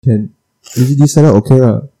can easily set up okay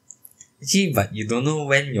lah. Actually, but you don't know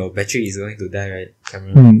when your battery is going to die, right?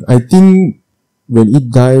 Camera. I think when it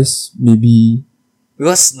dies, maybe.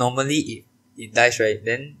 Because normally it dies, right?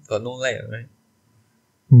 Then got no light, right?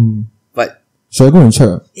 But should I go and check?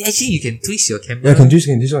 actually, you can twist your camera. Yeah, can this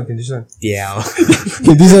one. Yeah.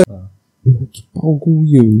 Can this one?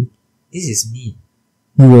 This is me.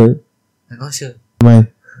 You were I'm not sure. my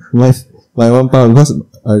 1 pound because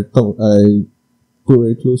I thought I put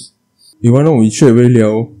very close. You want to we straight away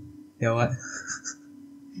liao? Yeah, what?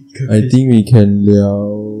 I think we can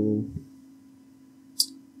liao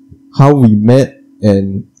how we met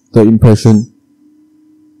and the impression.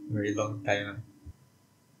 Very long time.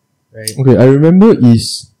 Right. Okay, I remember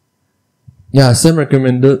Sam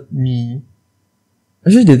recommended me.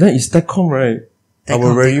 Actually, that time is TechCom, right?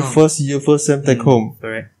 Our very first sem TechCom.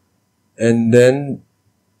 Correct. And then,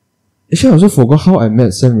 actually, I also forgot how I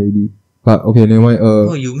met Sam already. But okay, never mind.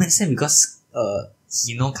 Oh, you met Sam because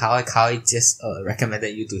he know Kawai just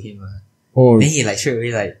recommended you to him. Oh, Then he like straight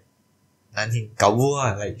away like 难听搞不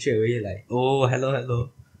啊 like straight away like oh hello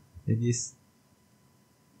and this.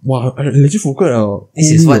 wow, I legit forgot.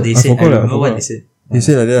 This is what they said. I remember forgot. what they said. They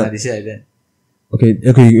said like that. They said like that.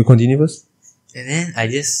 Okay, you continue first. And then I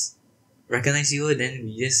just recognize you. Then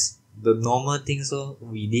we just the normal things. So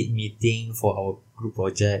we did meeting for our group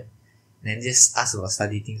project. And then just ask about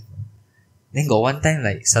study things. Then got one time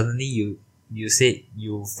like suddenly you said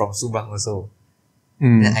you from Subang also.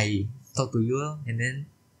 Then I talk to you and then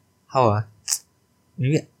how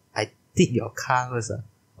maybe I take your car first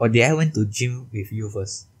or did I went to gym with you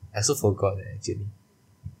first? I also forgot actually.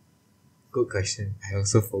 Good question. I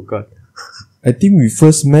also forgot. I think we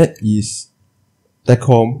first met is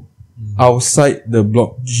TechCom outside the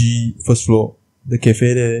block G first floor, the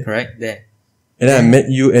cafe there. Correct there. And then I met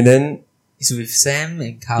you, and then it's with Sam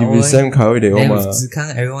and Kawai. with Sam, Kawai, they all then with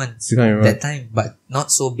Zikang, everyone. That time, but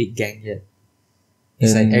not so big gang yet.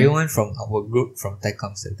 It's like everyone from our group from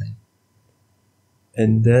TechComs that time.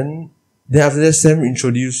 And then after that, Sam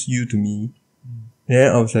introduced you to me.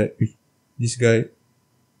 Then I was like, this guy.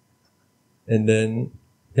 And then,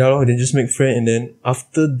 then just make friend. And then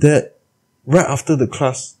after that, right after the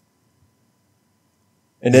class.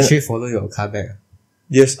 And then actually follow your car back.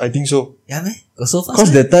 Yes, I think so. Yeah, man. Got so fast.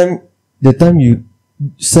 Cause that time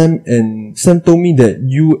Sam told me that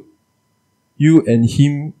you and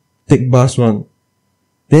him take bus one.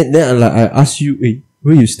 Then I asked you, hey,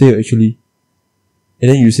 where you stay actually? And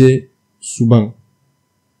then you say, Subang.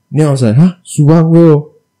 Then I was like, huh? Subang where?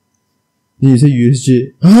 Then you say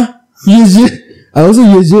USJ. Huh? USJ? I also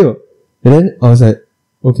USJ. And then I was like,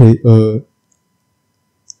 okay,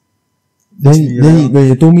 then when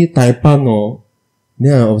you told me Taipan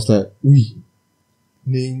then I was like, my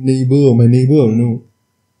neighbor, no.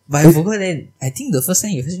 But I forgot that, I think the first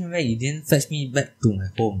time you fetched me back, you didn't fetch me back to my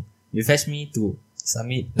home. You fetched me to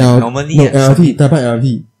Summit. Normally, LRT,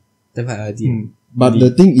 Taipan LRT. But the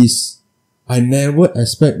thing is, I never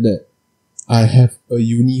expect that I have a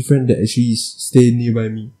uni friend that actually stay nearby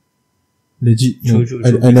me. Legit. True.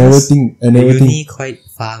 I never think. Uni quite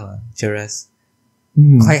far, Cheras.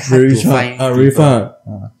 Quite hard to find people. Very far.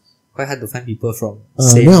 Quite hard to find people from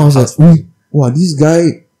same then I was like, wow, this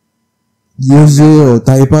guy or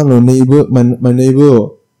Taipan or neighbor, my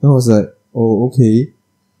neighbor. Then I was like, oh, okay.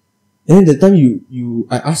 And then that time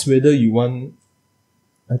I asked whether you want,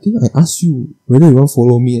 I think I asked you whether you want to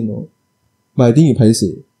follow me or not. But I think you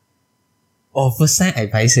paiseh. Oh, first time I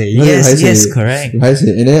paiseh. Yes, correct.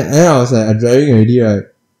 Paiseh. And then I was like, I'm driving already, right?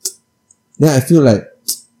 Then I feel like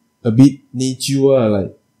a bit 内疚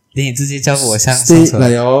like. Then 你直接叫我上 stay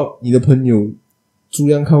like 你的朋友住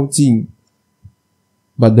这样靠近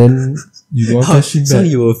but then you don't want to back. So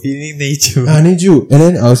you were feeling 内疚内疚 and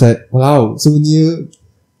then I was like wow so near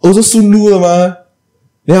also 顺路了吗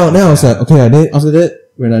then I was like okay then after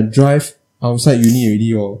that when I drive outside uni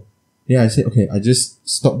already then I said okay I just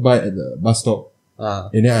stop by at the bus stop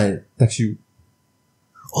and then I text you.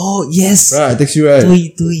 Oh yes, right, I text you, right?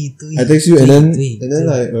 对 I text you and then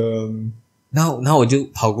like 然后我就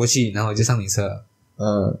跑过去，然后我就上你车。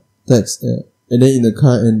Text, and then in the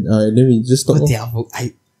car, and then we just talk.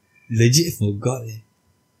 I legit forgot.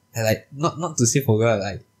 I like not to say forgot,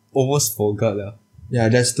 like almost forgot. Yeah,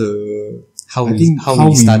 that's the how we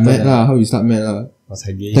started met lah. How we start met lah. 我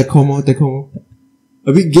才 gay. TechCom.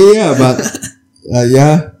 A bit gay but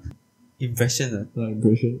yeah. Impression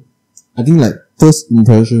impression. I think like first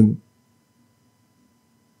impression.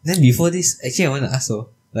 Then before this, actually I want to ask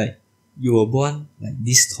like. You were born like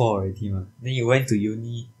this tall already, then you went to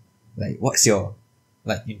uni. Like, what's your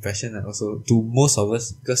like impression? And also to most of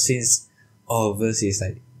us, because since all of us is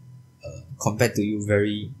like compared to you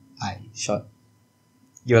very short.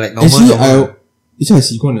 You're like normal. Actually, I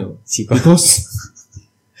习惯了 because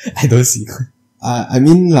I don't see. I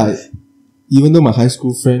mean like even though my high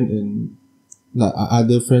school friend and like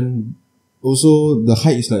other friend also the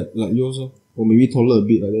height is like yours or maybe taller a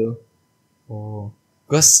bit like that. Oh,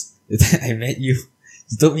 because the time I met you,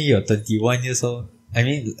 you told me you're 21 years old. I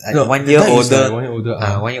mean, like 1 year older. Like 1 year older.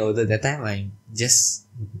 1 year older. That time I'm just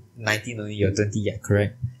 19 only. You're 20. Yeah,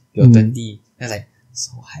 correct. You're 20. I was like,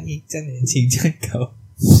 so hi, 这样年轻这样高。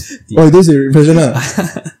Oh, that's your impression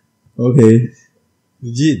Okay.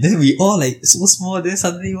 Legit. Then we all like so small. Then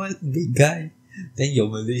suddenly one big guy. Then you're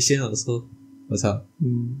Malaysian also. What's up?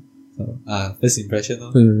 So, first impression.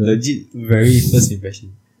 Legit, very first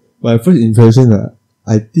impression. My first impression,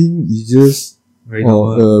 I think it's just very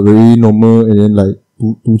normal. Very normal, and then like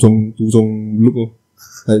读中 look,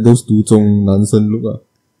 like those 读中男生 look.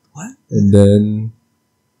 What? And then,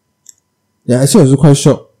 yeah, actually I was quite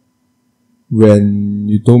shocked when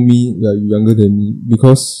you told me that you're younger than me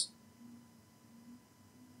because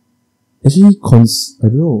actually, I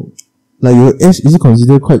don't know, like your age is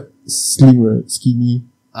considered quite slim, right? Skinny.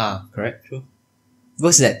 Correct, true.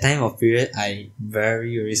 Because that time of period, I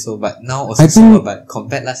very slow, but now also slower, but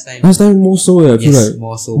compared last time. Last time more so, I feel like.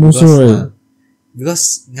 More so. More so, right?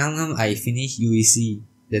 Because now I finished UEC,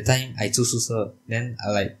 the time I choose宿舍, then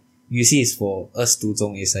I like, UEC is for us 读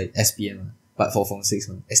中 is like SPM, but for Form 6,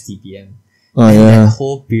 STPM. And Yeah. that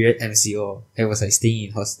whole period MCO, I was like staying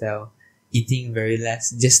in hostel, eating very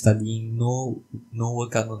less, just studying, no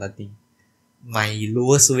workout, no nothing. My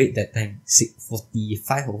lowest weight that time,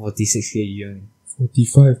 45 or 46 kg.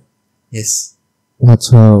 45. Yes.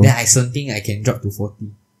 What's up? Then I something I can drop to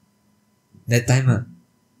 40. That time,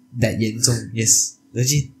 that 严重, yes.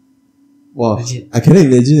 Legit. Wow. Legit. I cannot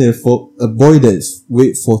imagine a boy that's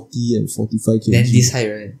weight 40 and 45 kg. Then this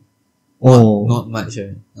high, right? Oh. Not much,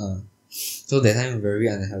 right? So that time very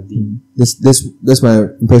unhealthy. That's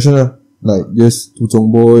my impression, like just 读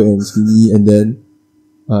中 boy and skinny, and then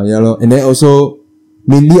yeah lor. And then also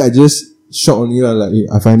mainly I just shocked only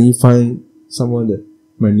like I finally find someone that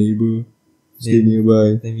my neighbor stay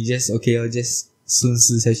nearby. Then we just okay, I'll just 顺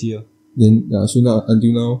势下去 Then so now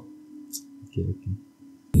until now. Okay.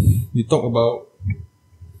 You talk about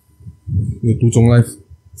your 读中 life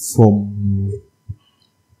from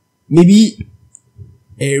maybe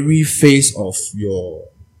every phase of your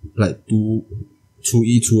like 初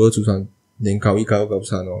一、初二、初三， then 高一、高二、高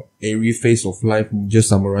三 every phase of life 你 just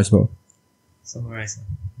summarize 吧。Summarize.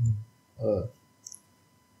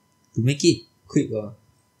 To make it quick,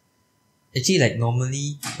 actually like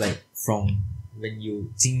normally like from when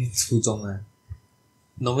you 进初中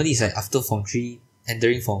normally it's like after Form 3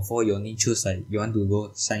 entering Form 4 you only choose like you want to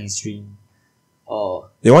go science stream or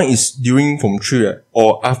That one is during Form 3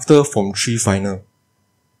 or after Form 3 final.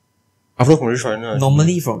 After Form 3 final.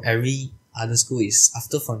 normally from every other school is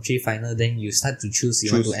after Form 3 final then you start to choose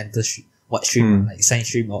you want to enter what stream, like science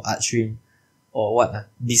stream or art stream or what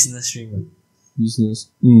business stream. Business.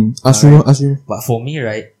 Ask you. But for me,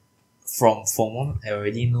 right, from Form 1, I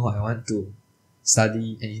already know I want to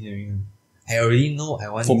study engineering. I already know I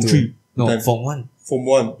want Form to... 3? No, Time. Form 1. Form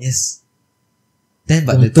 1. Yes. Then,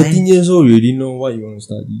 but the 13 time... years old, you already know what you want to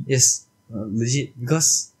study. Yes. Legit.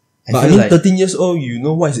 Because I But I feel mean, like... 13 years old, you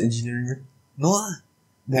know what is engineering? No I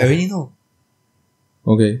already know.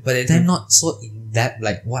 Okay. But at the time, not so in depth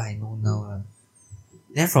like what I know now.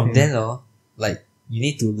 Then from then, like, you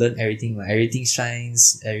need to learn everything, like everything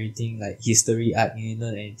science, everything like history, art, you need to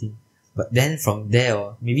learn everything. But then from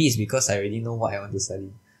there, maybe it's because I already know what I want to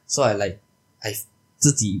study. So I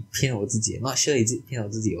自己骗我自己 not sure is it 骗我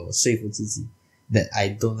自己 or 说服自己 that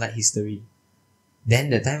I don't like history. Then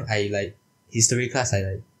the time I like history class, I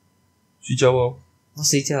like 睡觉 not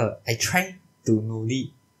睡觉 I try to 努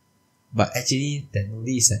力 but actually that 努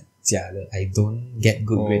力 is like 假的 I don't get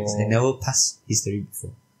good grades. I never pass history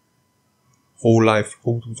before. Whole life,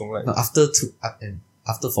 whole 初中 life. No,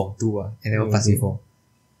 after Form 2, I never passed before.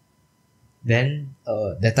 Then,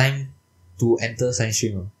 that time, to enter science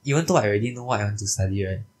stream, even though I already know what I want to study,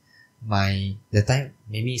 right? That time,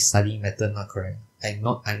 maybe studying method not correct. I'm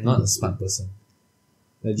not a smart person.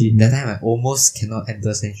 Legit, that time I almost cannot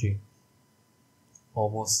enter science stream.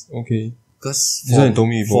 Almost. Okay. Because This one you told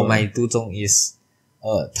me before. for my 读中 is,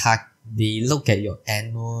 they look at your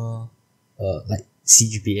annual, like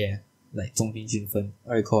CGPA, like 中平均分,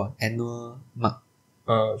 what you call annual mark.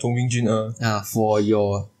 中平均 For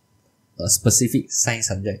your specific science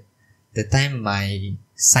subject. The time my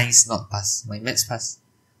science not pass, my maths pass.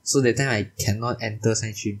 So that time I cannot enter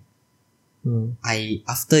science stream.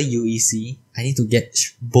 After UEC, I need to get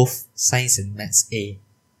both science and maths A.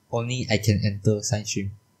 only I can enter science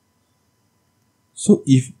stream. So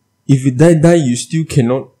if you die, you still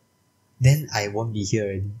cannot. Then I won't be here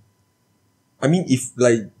already. I mean, if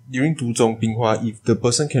like during 读中 Binghua, if the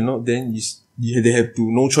person cannot, then they have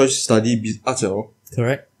to no choice study arts at all.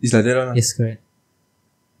 Correct? It's like that lah. Yes, correct.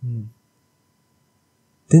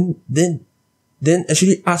 Then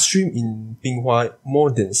actually art stream in Binghua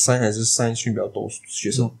more than science 还是 science stream 比较多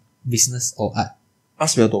学生 So, business or art?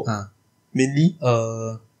 arts 比较多 mainly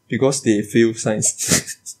because they fail science.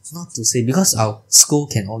 Not to say, because our school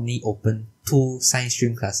can only open 2 science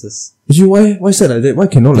stream classes. Actually why said like that? Why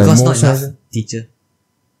cannot like Because more not science? enough teacher.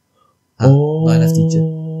 Not enough teacher.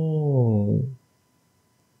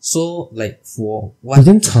 So, like, for what?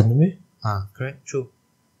 这样惨的咩? Correct, true.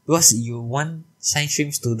 Because you want science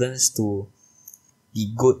stream students to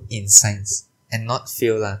be good in science and not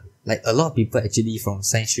fail lah. Like, a lot of people actually from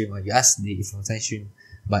science stream, you ask they from science stream,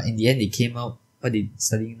 but in the end they came out, what they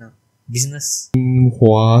studying now? Business.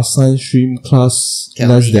 Binghua science stream class Can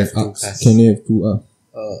less only than have 2 arts. classes. Can only have 2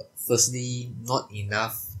 Firstly, not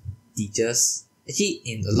enough teachers. Actually,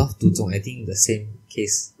 in a lot of 读中, I think the same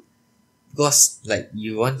case. Because, like,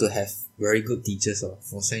 you want to have very good teachers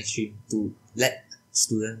from science stream to let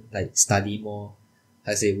students, like, study more,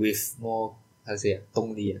 with more,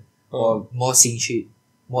 动力, or more 兴趣,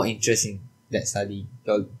 more interest in that study.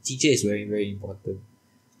 Your teacher is very, very important.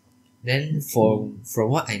 Then, from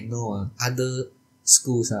what I know, other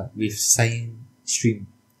schools with science stream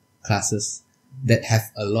classes that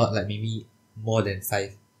have a lot, like maybe more than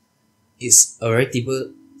 5, it's a very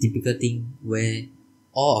typical thing where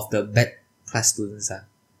all of the bad class students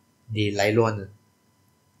they 来乱的.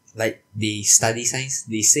 Like, they study science,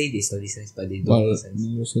 they say they study science, but they don't know science.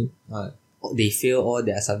 They fail all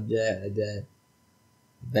their subject,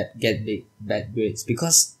 get bad grades.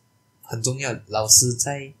 Because 很重要, 老师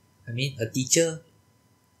在, I mean, a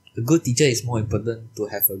good teacher is more important to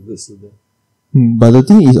have a good student. But the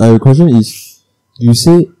thing is, our question is, you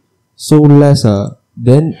say so less,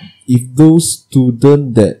 then if those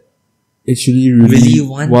students that actually really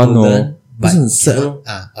want to learn, but sad,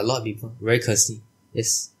 a lot of people, very cursy.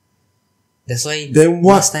 Yes. That's why then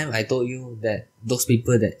last time I told you that those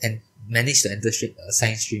people that manage to enter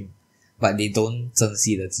science stream, but they don't 珍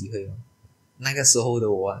惜的机会, 那个时候的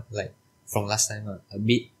我, like, from last time, a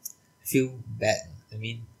bit feel bad. I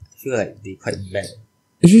mean, I feel like they quite bad.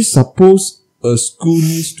 Actually, suppose a school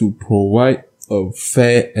needs to provide a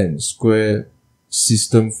fair and square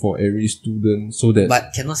system for every student so that...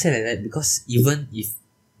 But cannot say like that, because even if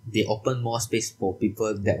they open more space for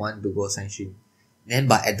people that want to go science stream, then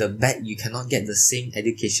but at the back you cannot get the same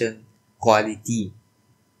education quality,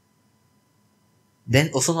 then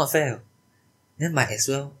also not fair. Then might as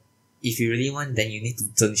well, if you really want, then you need to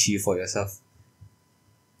争取 for yourself.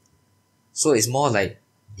 So it's more like,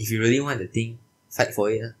 if you really want the thing, fight for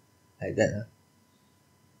it, like that.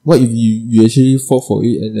 What if you actually fought for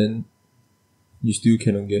it and then you still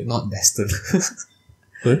cannot get? Not destined.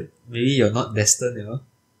 What? Maybe you're not destined,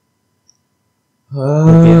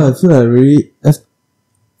 I feel like really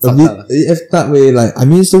a bit effed up way. Like, I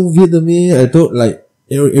mean, so weird to me. I thought like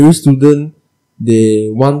every student, they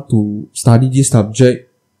want to study this subject,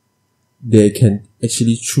 they can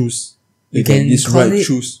actually choose. They can this right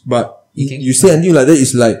choose. But you say until like that,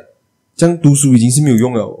 it's like 这样读书已经是没有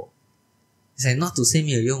用了。It's like not to say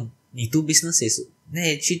没有用，你读 business 也是，那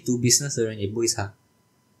些去读 business 的人也不会差。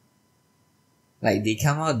Like they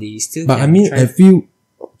come out, they still. But I mean, I feel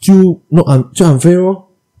就 unfair 哦。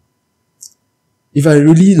If I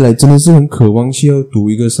really like 真的是很渴望去要读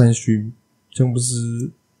一个 science stream， 这样不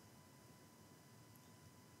是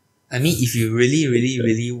I mean, if you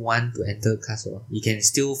really want to enter class, you can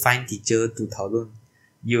still find teacher to 讨论.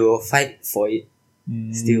 You will fight for it.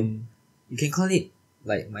 Still, you can call it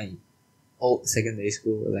like my old secondary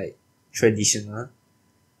school, like traditional,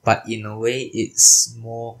 but in a way, it's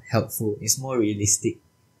more helpful. It's more realistic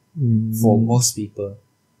for most people,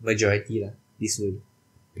 majority lah. This way.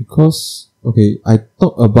 Because okay, I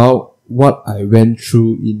talk about what I went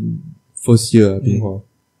through in first year at Binghua.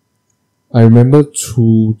 I remember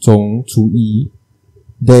初中初一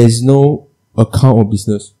there is no account or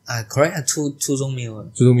business. Correct. 初中没有。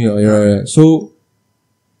初中没有 yeah. So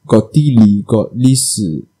got 地理 got 历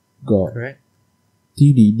史 got correct.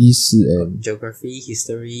 地理历史 and geography,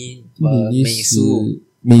 history, 地理历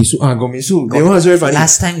美术got 美术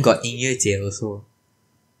last time got 音乐节 also.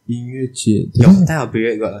 音乐节有 time of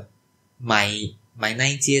period got 买那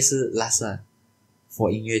一届是 last lah for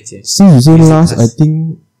音乐节。 Since you say last, I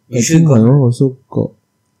think my one also got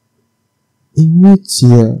音乐节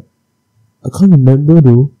I can't remember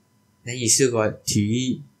though. Then you still got 体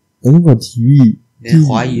育 I think got 体育 then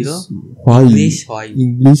华语咯，华语 English 华语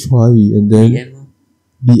English 华语 and then BM 咯。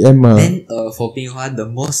 BM 啊 Then for 冰华 the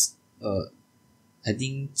most I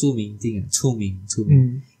think 出名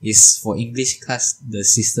is for English class the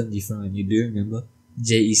system different one. You do you remember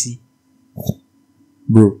JEC?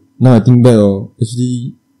 bro now I think back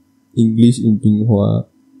actually English in 冰华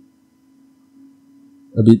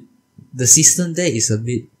a bit The system there is a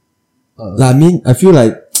bit I mean I feel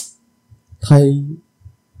like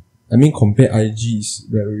compare IG is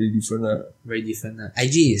very different very different.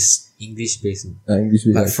 IG is English based, English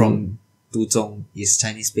but from Duzhong is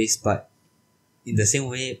Chinese based. But in the same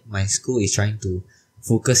way, my school is trying to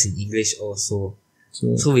focus in English also.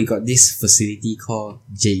 So we got this facility called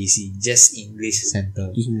JEC, Just English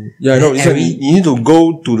Center. yeah, no, it's like you need to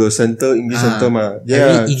go to the center, English center ma.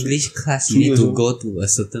 Yeah. Every English class you need to go to a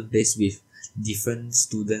certain place with different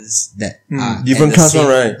students that are different at class the same,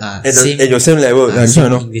 right? Same, at your same level. same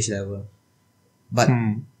no? English level. But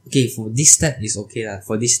okay, for this step is okay lah.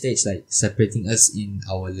 For this stage, like separating us in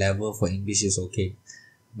our level for English is okay.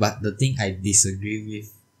 But the thing I disagree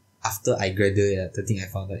with after I graduated, the thing I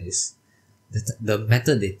found out is the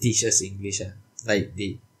method they teach us English. Like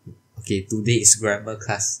today is grammar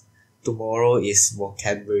class, tomorrow is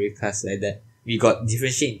vocabulary class, like that. We got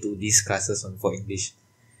differentiate into these classes for English.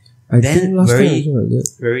 I think last time also like that.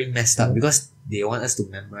 Very messed up because they want us to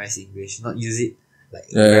memorize English, not use it like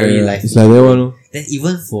very lively. It's like that one. Then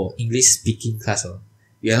even for English speaking class,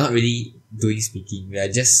 we are not really doing speaking. We are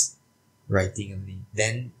just writing only.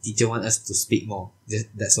 Then teacher want us to speak more.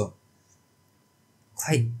 That's all.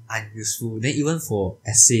 Quite unuseful. Then even for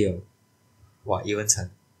essay, even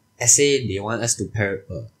惨. Essay they want us to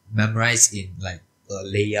memorize in like a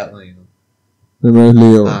layout, Memorize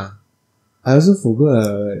layout. I also forgot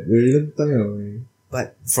very long time.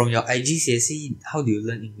 But from your IGCSE, how do you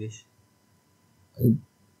learn English?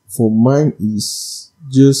 For mine is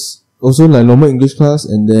just also like normal English class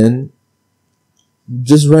and then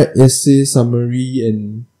just write essay summary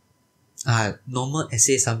and normal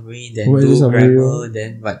essay summary, then do grammar,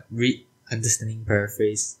 then read, understanding,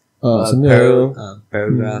 paraphrase,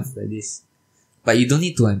 paragraph like this. But you don't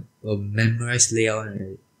need to memorize layout,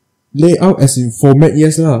 right? Layout as in format,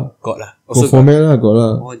 yes lah. Got lah. Also format lah, got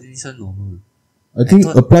lah. Oh, this one normal. I think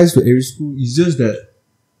applies to every school. It's just that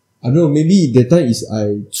I don't know. Maybe that time is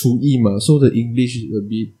I 初一 嘛, so the English is a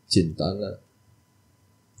bit 简单啦.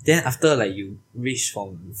 Then after like you reach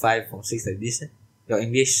from 5, from 6 like this, your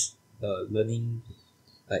English learning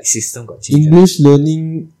like system got changed. English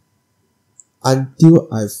learning until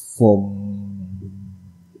I from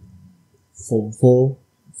 4,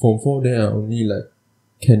 then I only like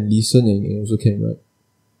can listen and also can write.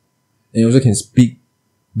 And also can speak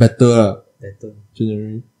better Better.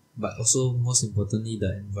 Generally. But also most importantly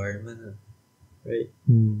the environment, right?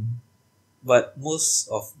 Hmm. But most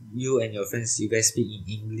of you and your friends, you guys speak in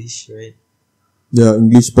English, right? Yeah,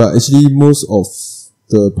 English, but actually most of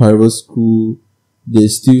the private school, they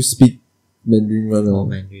still speak Mandarin one.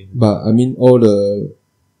 Mandarin. But I mean all the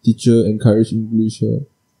teacher encourage English.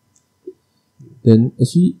 Then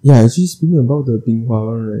actually speaking about the 冰华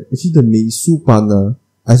one, right? Actually the 美术班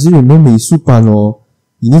I still remember 美术班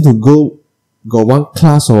you need to go, got one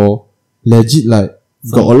class legit like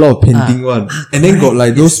got a lot of painting one. And then got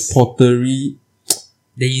like those pottery.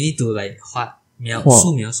 Then you need to like 画描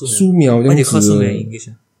素描 What do you call 素描 in English?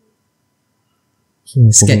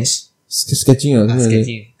 Sketching sketching,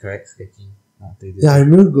 correct, sketching. 对 Yeah, I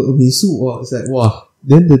remember got 美术 it's like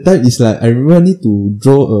then the time is like I remember I need to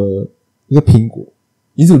draw 一个苹果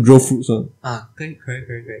you need to draw fruits one.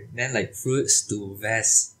 Correct. Then like fruits to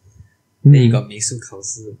vase. Then you got 美术考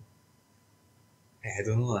试. I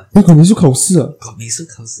don't know got 美术考试got 美术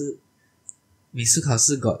考试. 美术考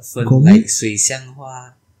试 got 分 got like 水象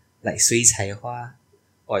画 like 水彩画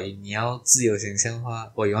or 你要自由想象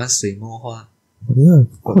画 or you want 水墨画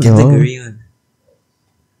got category one.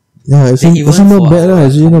 Yeah, actually also not bad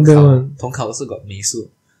actually not bad one. 统考是 got 美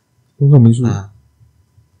术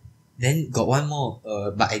Then got one more,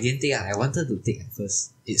 but I didn't take I wanted to take at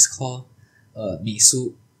first. It's called 美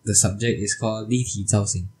术. The subject is called 立体造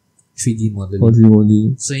型 3D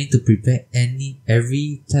modeling. So you need to prepare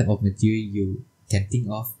every type of material you can think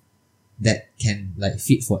of that can like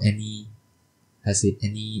fit for any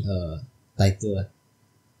title.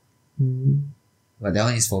 But that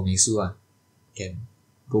one is for 美术 Can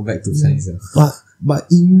go back to science. But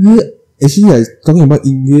音乐 actually I talking about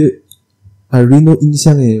音乐 I really no 印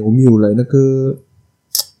象我没有来那个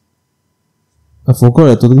I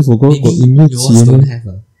forgot totally forgot. Maybe 音乐节 yours don't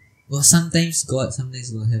have Well, sometimes got,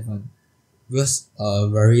 sometimes don't have one. Because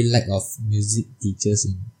very lack of music teachers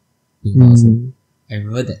in also. I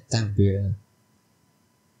remember that time period.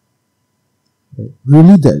 Like,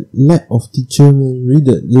 really that lack of teacher, man? Really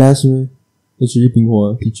that less, man? Actually,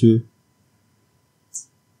 Binghua teacher.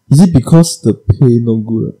 Is it because the pay no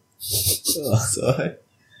good? Sorry.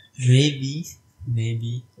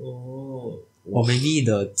 Maybe. Oh. Or maybe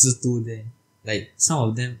the 制度 there. Like, some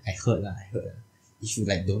of them, I heard lah. If you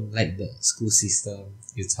like don't like the school system,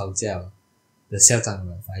 you 吵架, the 校长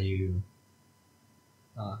will fire you.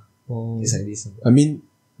 Oh. It's like this. I mean,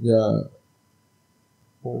 yeah.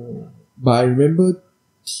 Oh. But I remember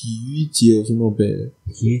体育节 also not bad.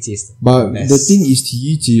 体育节 is But best. the thing is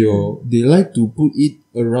体育节 they like to put it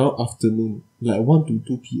around afternoon, like 1 to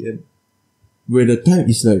 2 p.m. Where the time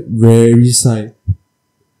is like very side.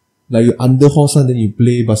 Like you under hot sun, then you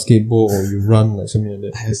play basketball or you run, like something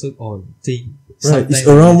like that. I also think Right, it's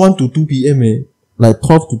around 1 to 2 p.m. Like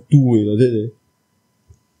 12 to 2 like that.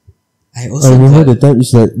 I I also remember thought, the time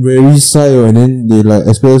it's like very side and then they like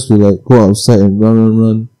expect us to like go outside and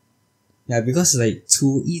run. yeah, because like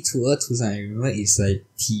初一、初二、初三, I remember it's like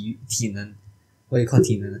体能, what do you call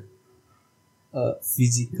体能?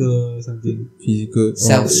 Physical something. Physical.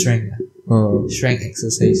 Self-strength. Strength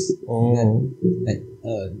exercise. Oh. Like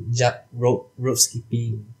jump, rope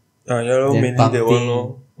skipping. Yeah, lor, Then mainly pumping, that one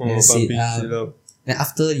lor. then sit Pumping, up. sit up. Then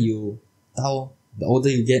after you, the older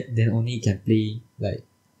you get, then only you can play like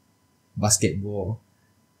basketball,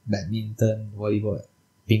 badminton, volleyball,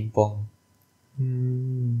 ping pong.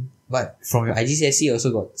 But from your IGCSE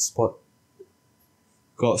also got sport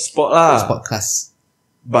Got sport lah. sport class.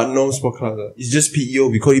 But no sport class lah. It's just PE,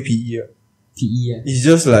 we call it PE lah. PE. Yeah. It's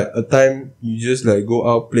just like a time you just like go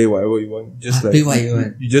out, play whatever you want. Just like Play what you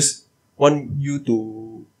want. You just want you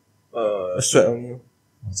to sweat on you.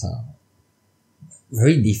 What's up?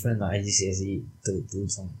 Very different lah IGCSE to do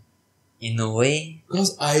some. In a way,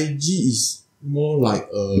 Because IG is more like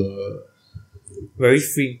very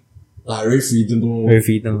free. like very freedom. Very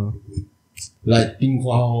freedom. Like 冰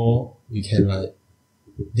花you can like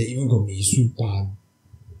they even got 美术班.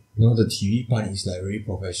 You know the 体育班 is like very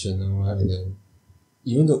professional and then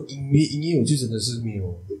even though 音乐我就真的是没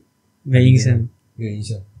有印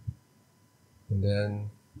象. And then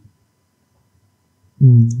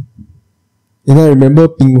and I remember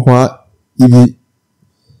冰花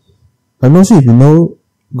I'm not sure if you know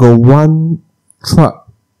got one truck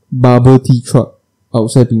bubble tea truck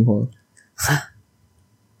outside 冰花.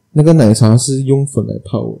 那个奶茶是用粉来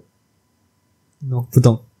泡的. No, 不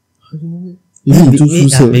懂. 因为你住宿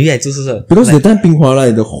舍. Maybe I 住宿舍. Because the time 冰华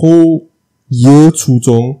like the whole year 初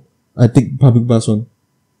中 I take public bus one.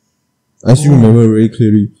 I still remember very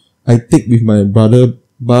clearly. I take with my brother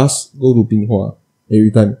bus go to 冰华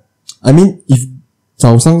every time. I mean if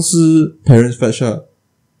早上是 parents fetch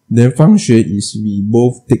then 放学 is we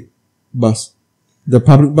both take bus. The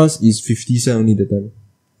public bus is 50 cent only that time.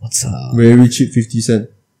 What's up? Very cheap 50 cent.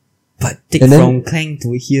 But take And then- from Klang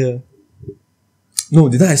to here. No,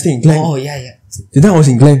 that time I stay in Klang. Oh yeah. That time I was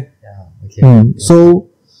in Klang. Yeah. Okay. So,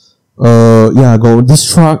 yeah, got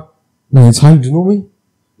this truck. Like, you don't know me?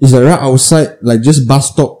 It's like right outside, like just bus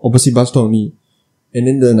stop, opposite bus stop only. And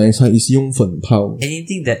then the 奶茶 is 用粉泡.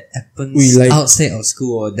 Anything that happens We like- outside of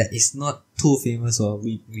school or that is not too famous or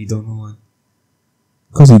we don't know one.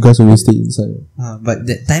 Cause you guys always stay inside. But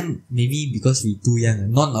that time maybe because we too young,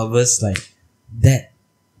 none of us like that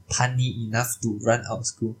punny enough to run out of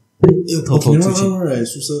school. 偷偷出去，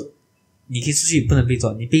宿舍。你可以出去不能被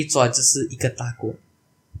抓，你被抓就是一个大锅，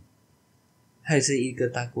还有是一个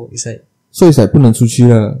大锅，所以所以才不能出去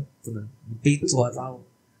了。不能你被抓到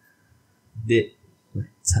，dead，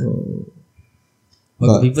惨。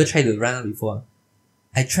But people try to run out before.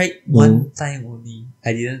 I tried one time only.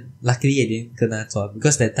 Luckily I didn't kena抓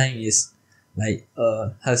because that time is like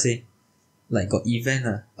how to say, like got event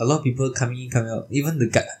a lot of people coming in coming out. Even the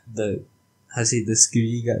guard, how to say, the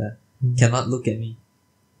security guard cannot look at me.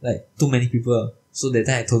 Like too many people. So that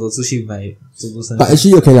time I 偷偷出去买走路绳。 But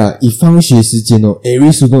actually okay lah. If 放学时间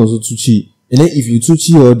every student also 出去。And then if you 出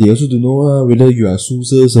去they also don't know whether you are 宿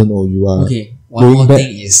舍生 or you are. Okay, one more going back.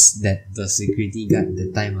 thing is that the security guard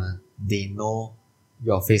that time they know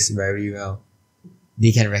your face very well.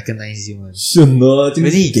 They can recognize you. 什么？这个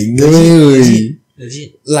Really? 劲的喂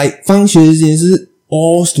Legit. Like 放学时间是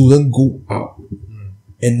all student go out.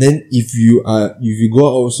 And then if you go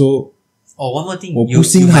out also, Oh, one more thing. 我 you 不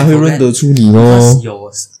信 you 他 might 会 forget 认得出你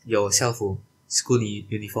because 有校服 school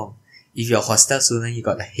uniform. If you're hostel student, you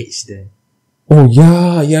got the H there. Oh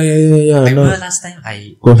yeah. I remember last time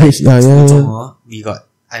Got H, yeah.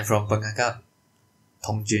 I'm from Pengakap,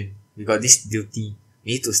 Tongjun. We got this duty.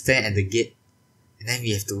 We need to stand at the gate, and then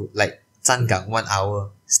we have to like 站岗 1 hour,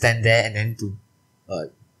 stand there, and then to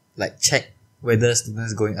like check whether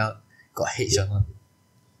students going out got H or not.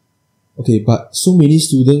 Okay, but so many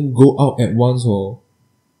students go out at once or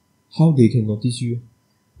how they can notice you?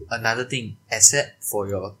 Another thing, except for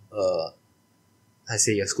your I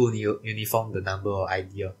say your school uniform, the number or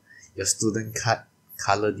ID, your student card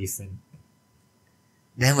color different.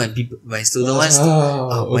 Then when student wants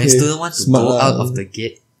when student want to Smart go lah. out of the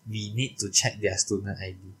gate, we need to check their student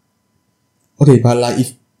ID. Okay, but like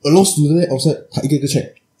if a lot of students outside, 他一个一个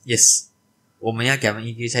check. Yes， 我们要给他们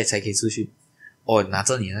一个check才可以出去。拿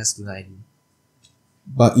着你的 student ID。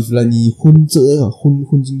 But if like 你混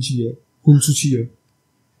进去了，混出去了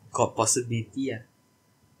got possibility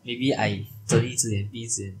maybe I 睁一只眼闭一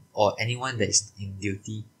只眼 or anyone that is in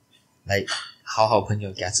duty like 好朋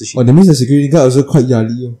友给他出去 that means the security guard also quite 压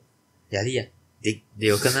力哦。压力they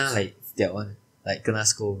will gonna like that one like gonna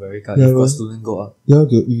scold very hard Yeah, if got right. student go out Yeah,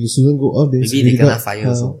 if the student go out, then maybe security they gonna guard, fire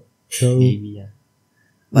also maybe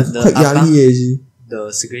but the 快压力耶是。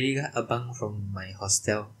the security guard abang from my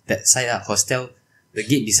hostel that side hostel the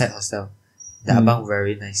gate beside hostel the abang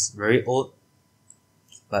very nice very old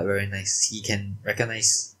but very nice he can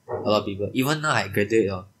recognize a lot of people even now I graduate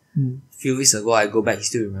few weeks ago I go back he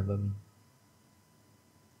still remember me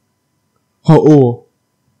How old?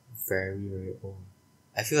 very very old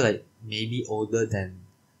I feel like maybe older than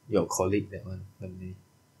your colleague that one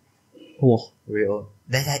Wow. very old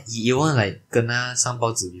then he even like kena 上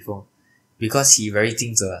报纸 before because he very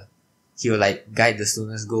尽责 he will like guide the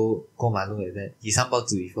students go 过马路 like that he 上报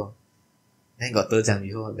纸 before then got 得奖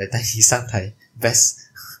before that time he 上台 best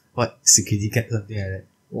what security guard something like that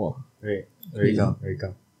Wow. very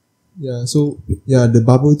高 Yeah, so the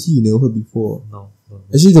bubble tea you never heard before. no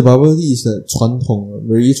Actually, the bubble tea is like 传统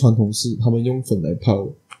very 传统式，他们用粉来泡。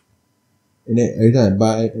And then every time I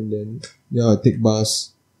buy, and then I take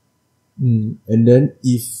bus. And then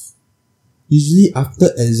if usually after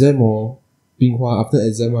exam or 冰花 after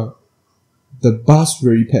exam the bus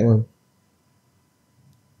very packed one.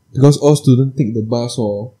 Because all students take the bus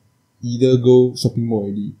or either go shopping mall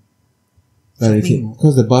already.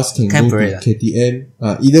 Because the bus can Camp go parade to KTM.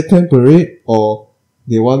 Either camp parade or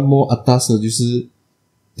they want more atas 的就是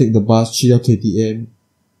take the bus 去到 KTM,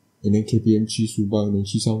 and then KTM 去苏邦 then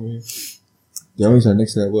去上面 that one is the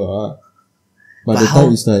next level but the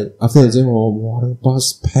time is like after exam wow the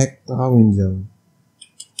bus packed 到我跟你讲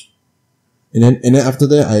and then after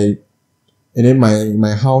that and then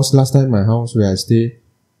my house last time my house where I stay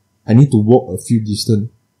I need to walk a few distance.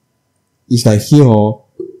 It's like here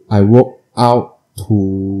I walk out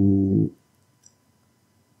to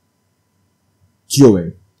九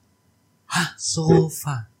尾 so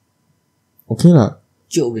far okay lah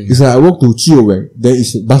九尾 it's like I walk to 九尾 then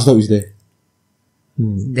bus stop is there.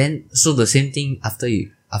 then so the same thing after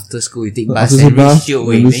school you take After bus and bus, reach 九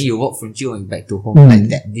尾 then then you walk from 九尾 back to home like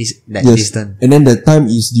that Yes. distance And then the time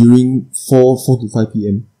is during 4 to 5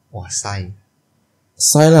 p.m. 哇塞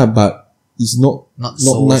Sai lah, but it's not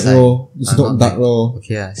so night sai. lor. It's not dark night. lor.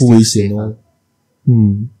 Okay lah, 不 still 危险 safe lor.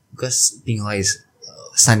 because 冰华 is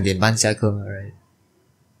 3点半下课嘛 right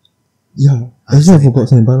Yeah. Actually, I forgot 3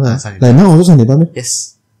点半啦。 3点 Like now also 3点半咩？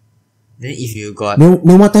 yes then if you got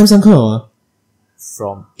Then what time 上课啊？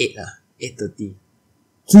 from 8 8:30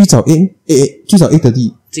最早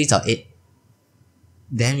8:30。最早 8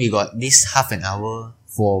 then we got this half an hour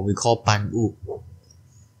for we call 班务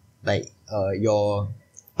like your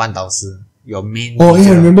班导师 your main Oh yeah, I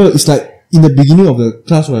teacher. remember. It's like in the beginning of the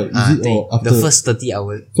class, right? Is it 对 or after? the first 30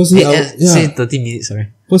 hours First 30 hours, say yeah. 30 minutes sorry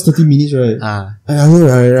First 30 minutes, right?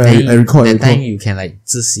 then I recall. that time you can like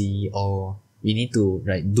自习 or we need to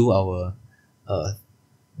like do our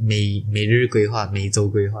每日规划每周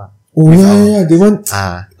规划 Oh yeah. They want.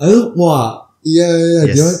 Wow. Yeah.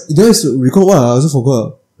 Yes. They want to record what? I also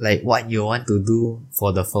forgot. like what you want to do for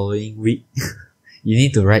the following week you need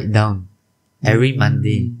to write down every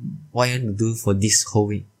Monday what you want to do for this whole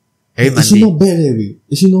week every Actually Monday not bad leh.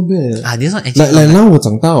 Actually not bad. this one actually Like not bad. now 我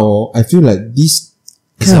长大I feel like this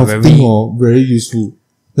It's kind a of very- thing very useful.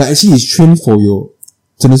 Like actually it's trained for your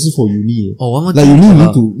真的是 for uni. oh one more Like thing you need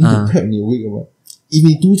about- to prep 你的 week 嘛。if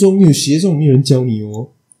你读中没有学中没有人教你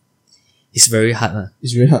it's very hard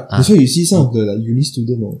it's very hard. That's why you see some of the like uni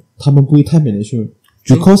student 他们不会 time management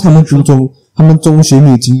True. because 他们中学没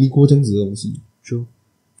有经历过这样子的东西。 true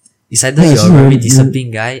it's either Yeah, you're a actually, very you-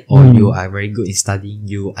 disciplined guy or you are very good in studying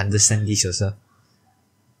you understand this yourself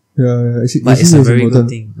Yeah, actually, but it's a very important. good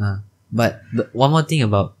thing but one more thing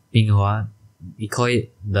about Binghua we call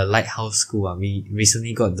it the lighthouse school we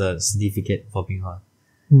recently got the certificate for Binghua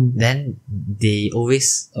then they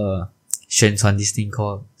always 宣传 this thing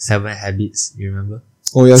called 7 habits you remember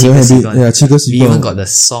Oh yeah, 七个习惯 7个习 we 惯 even got the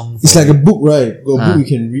song It's for like a it. book, right? Got a book you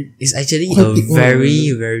can read. It's actually quite a thick one,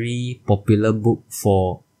 very yeah. very popular book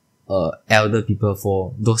for elder people,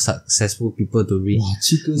 for those successful people to read. 哇，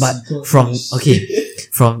七个 But 习惯 from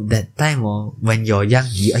from that time when you're young,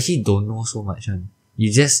 you actually don't know so much one.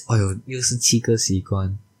 You just 又是七个习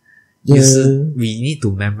惯， Yeah. 就是 we need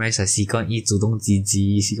to memorize 习惯一主动积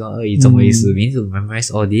极，习惯二以终为始。We need to memorize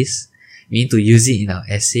all this. We need to use it in our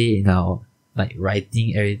essay, in our like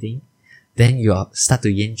writing, everything. Then you start to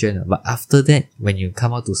厌倦了。But after that, when you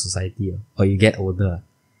come out to society or you get older,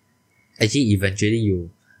 actually eventually you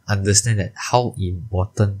understand that how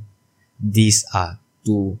important these are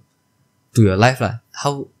to your life lah.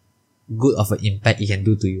 How good of an impact it can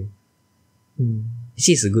do to you.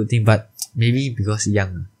 Actually, it's a good thing, but maybe because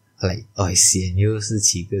young, like 闲又是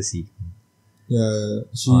七个习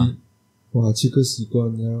惯。哇，七个习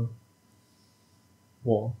惯呀！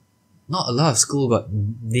哇 Not a lot of school got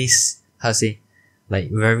this, how to say, like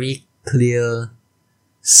very clear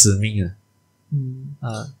使命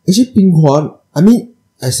啊。actually 滨华 I mean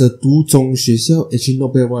as a 读中学校 actually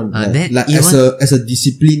not bad one. Like as a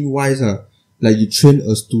discipline wise like you train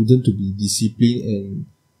a student to be disciplined and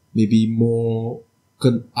maybe more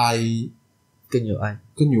更有爱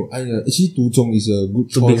的。Actually 读中 is a good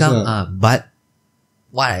choice. To become but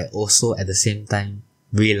what I also at the same time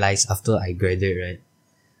realized after I graduate, right?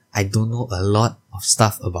 I don't know a lot of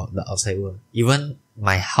stuff about the outside world. Even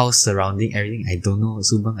my house surrounding everything, I don't know.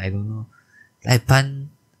 Subang, I don't know. Pan,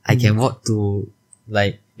 I can walk to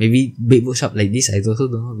like maybe big bookshop like this. I also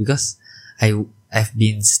don't know because I've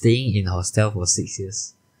been staying in hostel for 6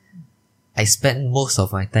 years. I spent most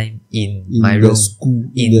of my time in my room,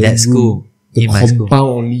 in that school, in my school.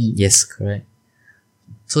 Only. Yes, correct.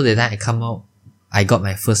 So that time I come out, I got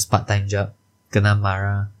my first part-time job. Kena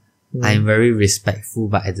marah. I'm very respectful,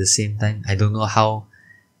 but at the same time, I don't know how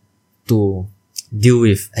to deal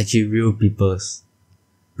with actually real peoples.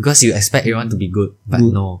 Because you expect everyone to be good, but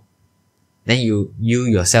no. Then you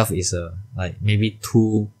yourself is like maybe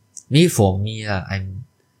for me I'm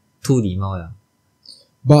too 礼貌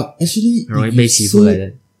But actually, 容易被欺负 like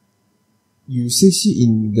that. You say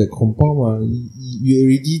in the compound you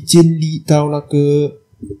already 建立到那个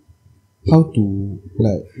how to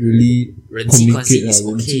like really 人际关系 communicate is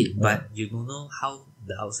okay, but you don't know how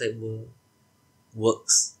the outside world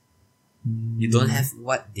works. You don't have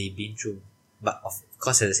what they've been through. But of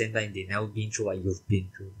course at the same time, they never been through what you've been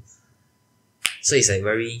through. So it's like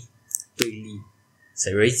very 对立. It's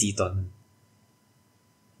like very 极端.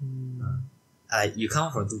 You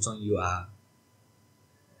come from 读中, you are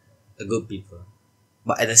a good people.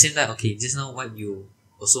 But at the same time, okay, just now what you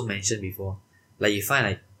also mentioned before, like you find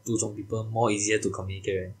like 读中 people more easier to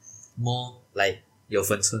communicate, right? More like 有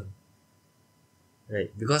分寸. Right?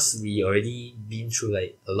 Because we already been through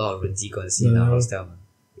like a lot of 人际关系 in our hostel.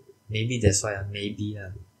 Maybe that's why, maybe.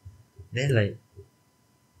 Then like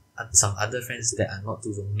some other friends that are not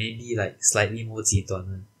读中, maybe like slightly more 极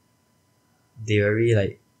端. They very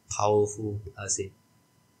like powerful, I'll say.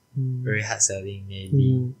 Very hard selling,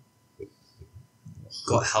 maybe.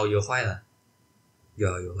 Got 好有坏啦. 有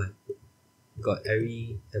好有坏. Got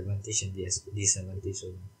every advantage and disadvantage.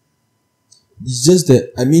 It's just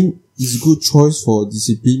that, I mean, it's a good choice for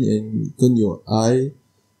discipline and 跟有爱,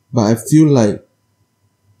 but I feel like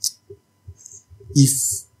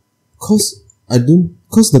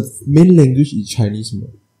cause the main language is Chinese,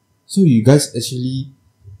 so you guys actually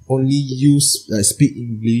only use speak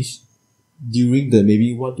English during the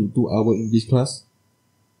maybe 1 to 2 hour English class.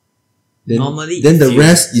 Then the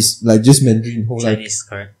rest is like just Mandarin whole Chinese,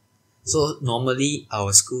 correct. So normally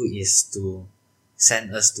our school is to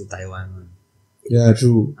send us to Taiwan. Yeah,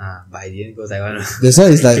 true. But I didn't go Taiwan. That's why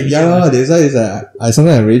it's like that's why it's like I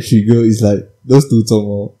sometimes I very trigger. It's like those 读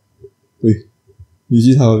中你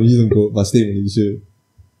去台湾，你去中国 but stay in Malaysia,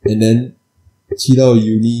 and then 去到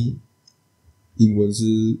uni 英文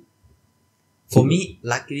是 For me,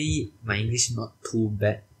 luckily my English not too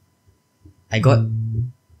bad. I got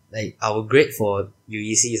like our grade for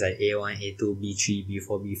UEC is like A1, A2, B3,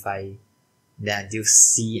 B4, B5, then until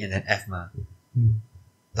C and then F .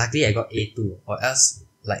 Luckily I got A2, or else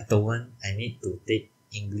like the one I need to take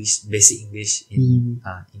English, basic English in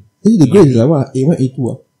the grade is like what? A1,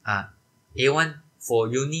 A2 A1 for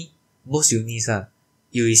uni, most unis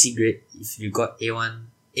UEC grade, if you got A1,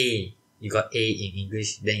 A, you got A in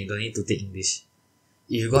English, then you don't need to take English.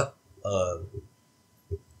 If you got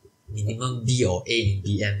minimum B or A in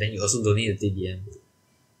BM, then you also don't need to take BM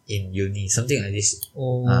in uni. Something like this.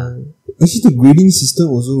 Actually, the grading system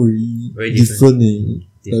also really very different.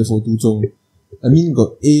 Like for 读中, I mean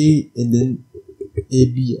got A and then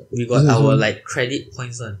AB. We got our like credit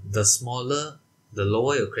points one. The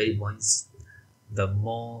lower your credit points, the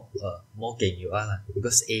more 给 you are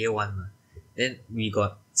because A1 then we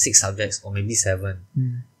got 6 subjects or maybe 7.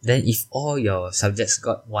 Then if all your subjects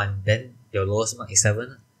got 1, then your lowest mark is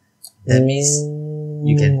 7. That means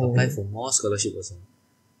you can apply for more scholarship also.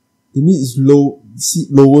 That means it's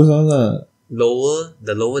lower one lah.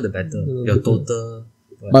 The lower the better. Your total.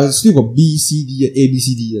 But still got B, C, D, A, B,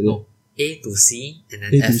 C, D. No. A to C and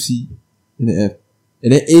then A F. to C and then F.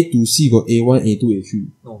 And then A to C got A1, A2, A3.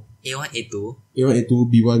 No. A1, A2. A1, A2,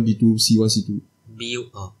 B1, B2, C1, C2.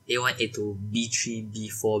 A1, A2, B3,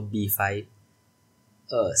 B4, B5,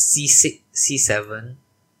 C6, C7,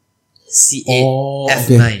 C8,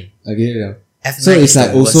 F9. Okay, yeah. F9 so it's is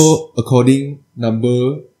like the worst. also according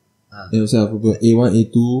number, and also alphabet A1,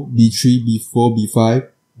 A2, B3, B4, B5,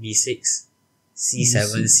 B6,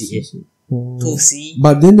 C7, C8, 2C.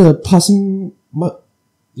 But then the passing mark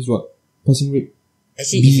is what? Passing rate?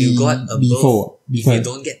 Actually, if you got above, B4, if B5. you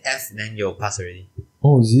don't get F, then you'll pass already.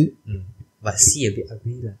 Oh, is it? But C a bit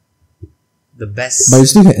ugly lah. The best. But you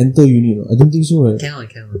still can enter uni, no? I don't think so, right? Cannot.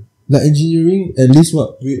 Like engineering, at least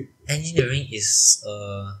what? Wait. Engineering is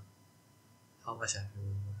how much I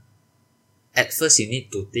remember. At first you need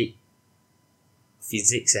to take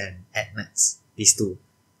physics and maths, these two.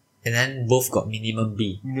 And then both got minimum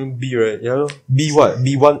B. Minimum B, right? Yeah. B what?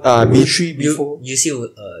 B1, B3, B4. You see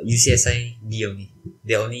UCSI B only.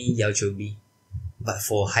 They only 要求 B. But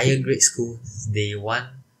for higher grade schools, they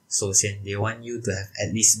want they want you to have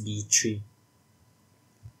at least B3.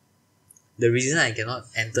 The reason I cannot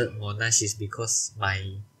enter Monash is because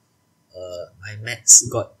my maths 2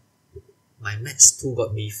 got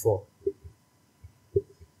B4.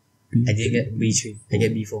 I didn't get B3. I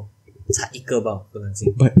get B4. 差一个吧，不能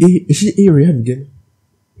进。 But actually A very hard again.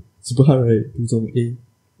 Super hard, right? 读中 A1,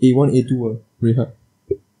 A2 very hard.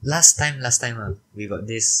 Last time we got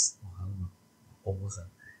this almost.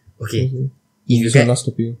 Okay. If you This get one last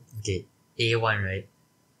topic. okay, A1, right?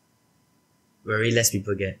 Very less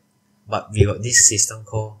people get. But we got this system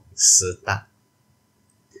called 十大.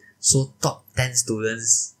 So top 10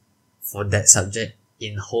 students for that subject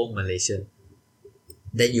in whole Malaysia.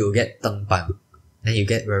 Then you get 登榜. Then you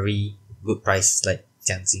get very good prize like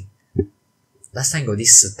奖金. Last time got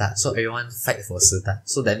this 十大, so everyone fight for 十大.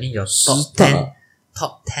 So that means your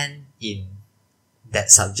top 10 in that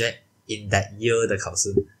subject in that year 的考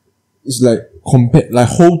试. It's like compared like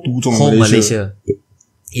whole 读中 Whole Malaysia.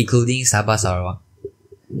 Including Sabah Sarawak.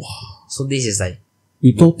 Wow. So this is like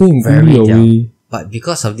We thought they very away. young. But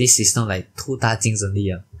because of this system, like 2大竞争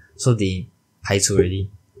力 so they 排除 already.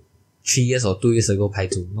 3 years or 2 years ago 排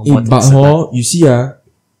除. No more But you see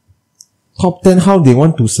top 10 how they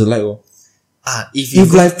want to select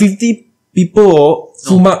if like 50 people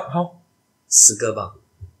full mark how? 10个吧.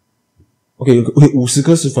 Okay, 50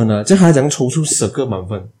个是分这样还怎样抽出10个满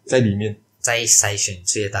分在里面？再筛选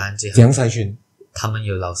谁的答案最好。怎样筛选？他们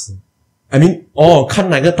有老师。I mean,看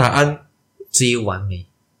哪个答案最完美。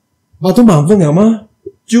都满分了吗？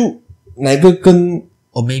就哪个跟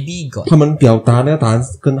Or maybe got 他们表达那个答案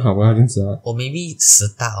更好这样子Or maybe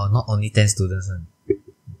 10大 or not only 10 students.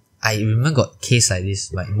 I remember got case like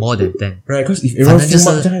this, like more than 10. Right, because if everyone full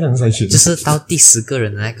mark 这样还怎样筛选？就是到第10个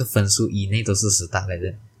人的那个分数以内都是10大来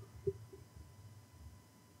的。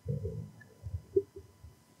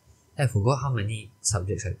I forgot how many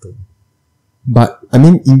subjects I took. But I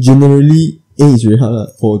mean, in generally, A is very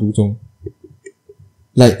hard for 读中.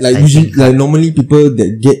 Like usually, like normally people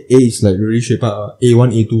that get A is like really shape up.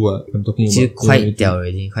 A1, A2 I'm talking about. 其实快掉了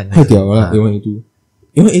已经，快掉了 A1, A2.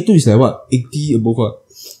 A1, A2 is like what? 80 above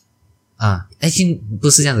actually 不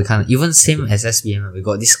是这样子看的 even same as SPM, we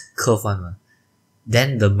got this curve one.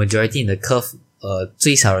 Then the majority in the curve,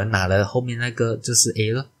 最少人拿的后面那个就是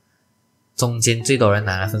A 了，中间最多人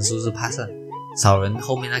拿的分数是 pass 了，少人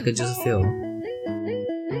后面那个就是 fail 了。